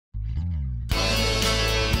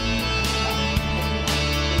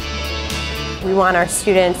We want our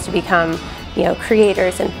students to become,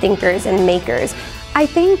 creators and thinkers and makers. I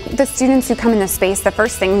think the students who come in the space, the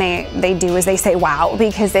first thing they do is they say wow,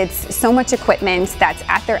 because it's so much equipment that's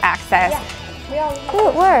at their access. Oh,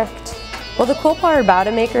 it worked. Well, the cool part about a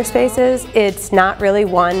makerspace is it's not really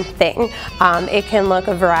one thing. It can look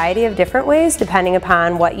a variety of different ways depending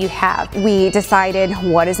upon what you have. We decided,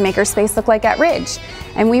 what does makerspace look like at Ridge?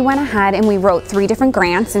 And we went ahead and we wrote 3 different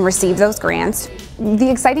grants and received those grants. The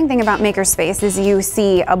exciting thing about makerspace is you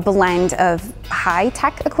see a blend of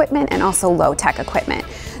high-tech equipment and also low-tech equipment.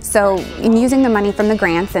 So in using the money from the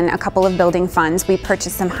grants and a couple of building funds, we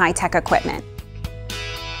purchased some high-tech equipment.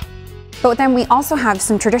 But then we also have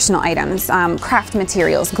some traditional items, craft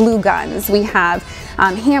materials, glue guns, we have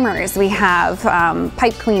hammers, we have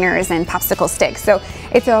pipe cleaners and popsicle sticks. So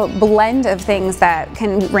it's a blend of things that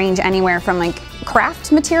can range anywhere from like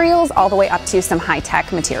craft materials all the way up to some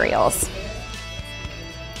high-tech materials.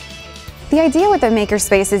 The idea with the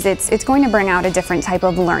makerspace is it's going to bring out a different type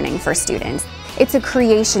of learning for students. It's a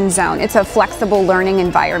creation zone. It's a flexible learning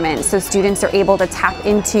environment, so students are able to tap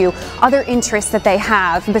into other interests that they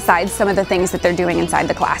have besides some of the things that they're doing inside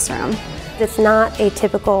the classroom. It's not a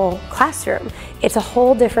typical classroom. It's a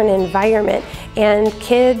whole different environment, and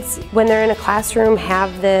kids, when they're in a classroom,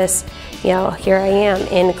 have this, here I am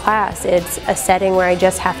in class. It's a setting where I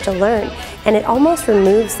just have to learn, and it almost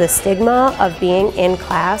removes the stigma of being in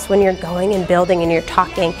class when you're going and building and you're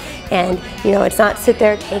talking, and it's not sit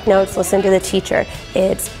there, take notes, listen to the teacher.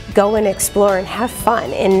 It's go and explore and have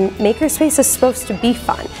fun, and makerspace is supposed to be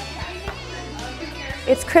fun.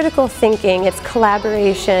 It's critical thinking, it's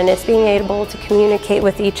collaboration, it's being able to communicate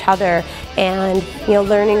with each other and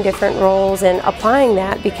learning different roles and applying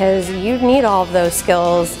that, because you need all of those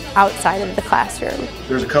skills outside of the classroom.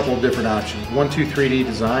 There's a couple of different options. 1, 2, 3D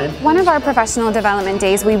design. One of our professional development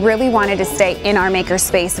days, we really wanted to stay in our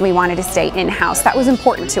makerspace. We wanted to stay in-house. That was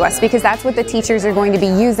important to us because that's what the teachers are going to be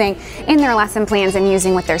using in their lesson plans and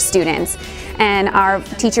using with their students. And our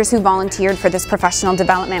teachers who volunteered for this professional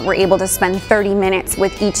development were able to spend 30 minutes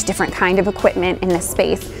with each different kind of equipment in this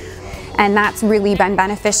space. And that's really been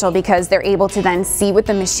beneficial because they're able to then see what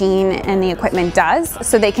the machine and the equipment does,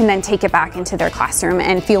 so they can then take it back into their classroom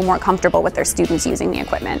and feel more comfortable with their students using the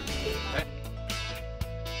equipment.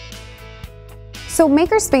 So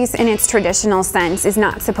makerspace in its traditional sense is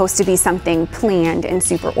not supposed to be something planned and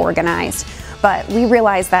super organized. But we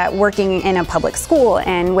realize that working in a public school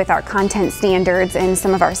and with our content standards and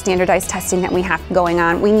some of our standardized testing that we have going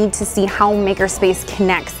on, we need to see how makerspace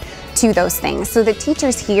connects to those things. So the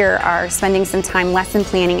teachers here are spending some time lesson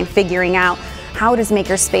planning and figuring out, how does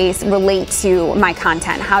makerspace relate to my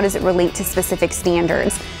content? How does it relate to specific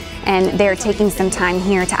standards? And they're taking some time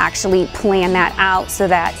here to actually plan that out so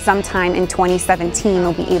that sometime in 2017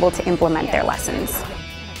 they'll be able to implement their lessons.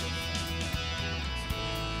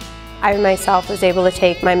 I myself was able to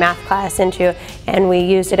take my math class into, and we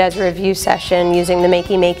used it as a review session using the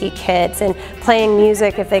Makey kits and playing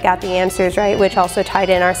music if they got the answers right, which also tied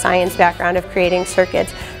in our science background of creating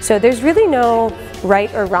circuits. So there's really no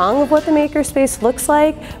right or wrong of what the makerspace looks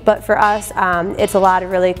like, but for us it's a lot of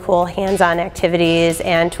really cool hands-on activities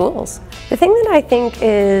and tools. The thing that I think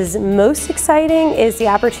is most exciting is the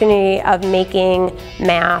opportunity of making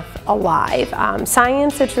math alive.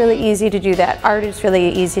 Science, it's really easy to do that. Art, it's really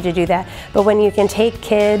easy to do that. But when you can take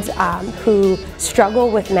kids who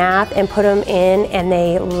struggle with math and put them in, and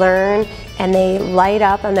they learn and they light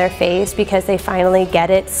up on their face because they finally get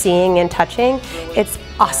it, seeing and touching, it's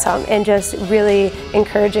awesome and just really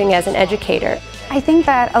encouraging as an educator. I think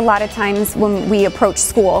that a lot of times when we approach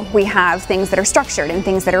school, we have things that are structured and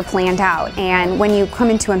things that are planned out. And when you come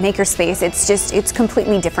into a makerspace, it's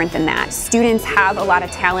completely different than that. Students have a lot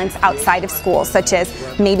of talents outside of school, such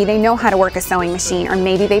as maybe they know how to work a sewing machine, or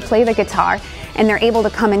maybe they play the guitar, and they're able to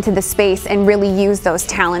come into the space and really use those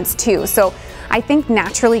talents too. So I think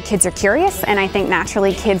naturally kids are curious, and I think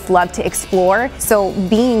naturally kids love to explore. So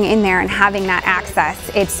being in there and having that access,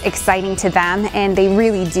 it's exciting to them, and they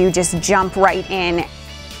really do just jump right in.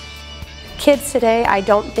 Kids today, I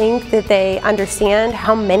don't think that they understand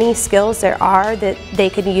how many skills there are that they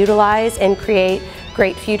could utilize and create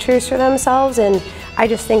great futures for themselves, and I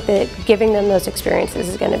just think that giving them those experiences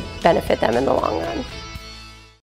is going to benefit them in the long run.